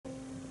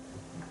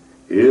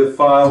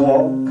If I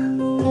walk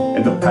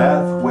in the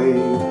pathway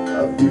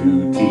of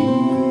duty,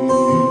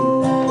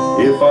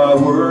 if I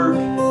work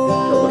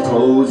till the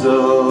close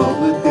of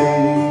the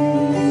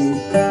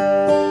day,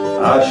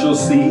 I shall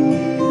see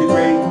the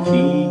great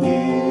King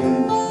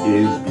in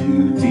His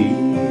beauty.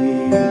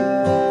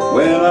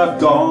 When I've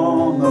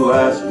gone the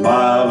last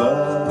mile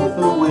of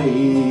the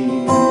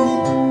way,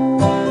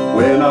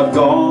 when I've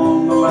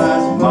gone the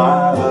last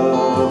mile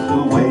of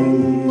the way,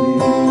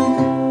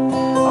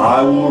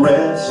 I will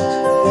rest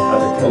at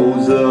the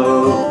close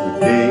of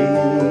the day,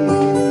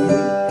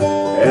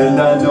 and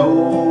I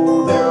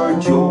know there are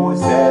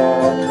joys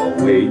that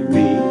await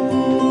me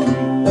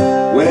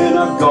when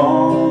I've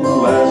gone the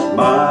last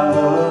mile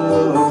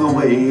of the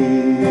way.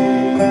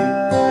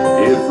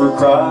 If for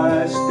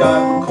Christ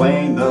I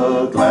proclaim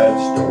the glad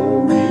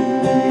story,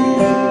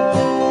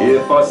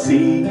 if I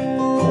seek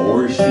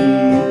for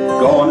sheep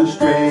gone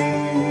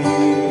astray,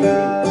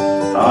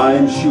 I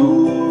am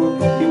sure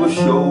He will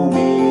show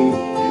me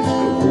His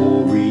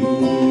glory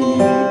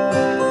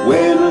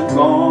when I've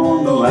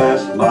gone the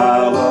last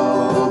mile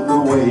of the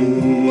way.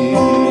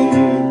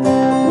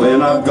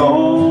 When I've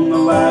gone the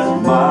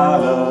last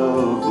mile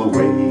of the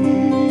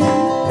way,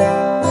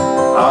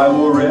 I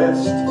will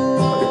rest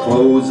at the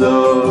close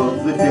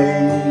of the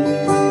day,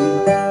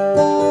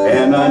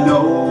 and I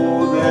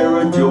know there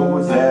are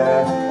joys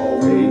that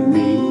await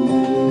me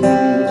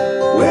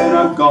when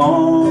I've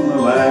gone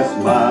the last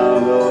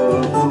mile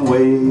of the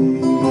way.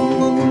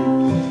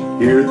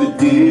 Hear the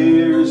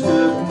dearest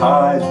of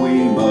ties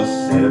we must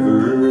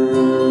sever.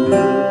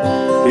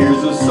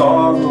 Here's the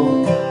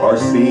sorrow are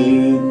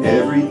seen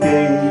every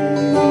day,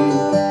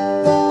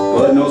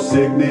 but no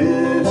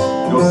sickness,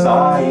 no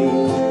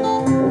sighing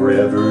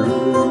forever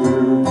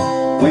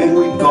when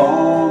we've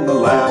gone the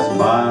last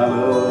mile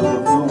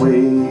of the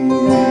way.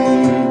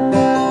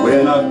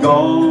 When I've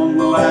gone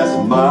the last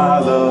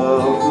mile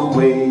of the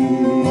way,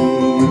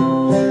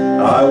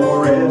 I will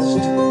rest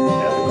at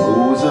the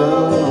close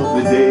of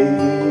the day,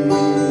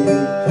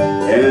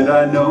 and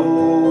I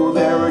know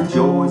there are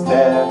joys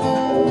that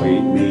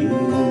await me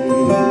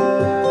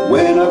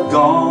when I've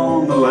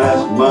gone the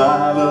last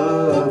mile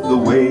of the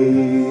way.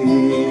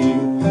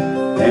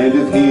 And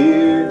if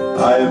here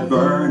I have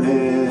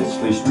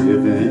earnestly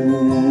striven,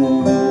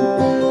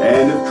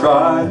 and have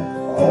tried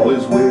all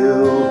His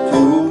will to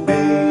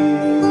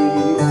obey,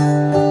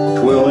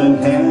 'twill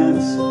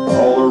enhance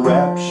all the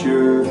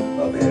rapture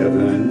of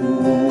heaven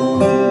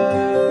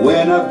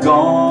when I've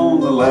gone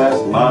the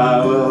last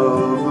mile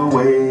of the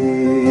way.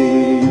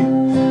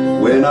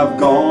 When I've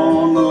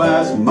gone the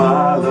last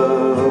mile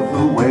of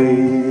the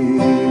way,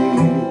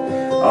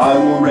 I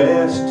will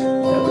rest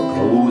at the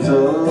close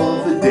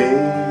of the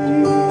day,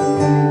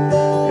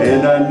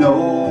 and I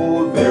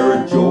know there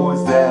are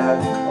joys that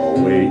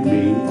await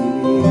me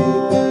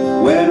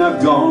when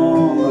I've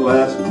gone the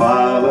last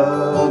mile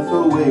of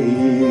the way.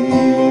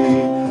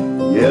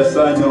 Yes,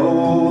 I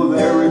know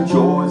there are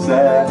joys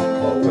that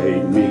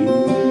await me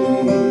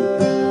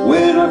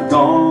when I've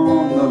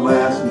gone the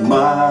last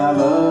mile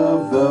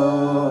of the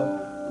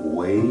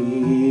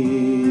way.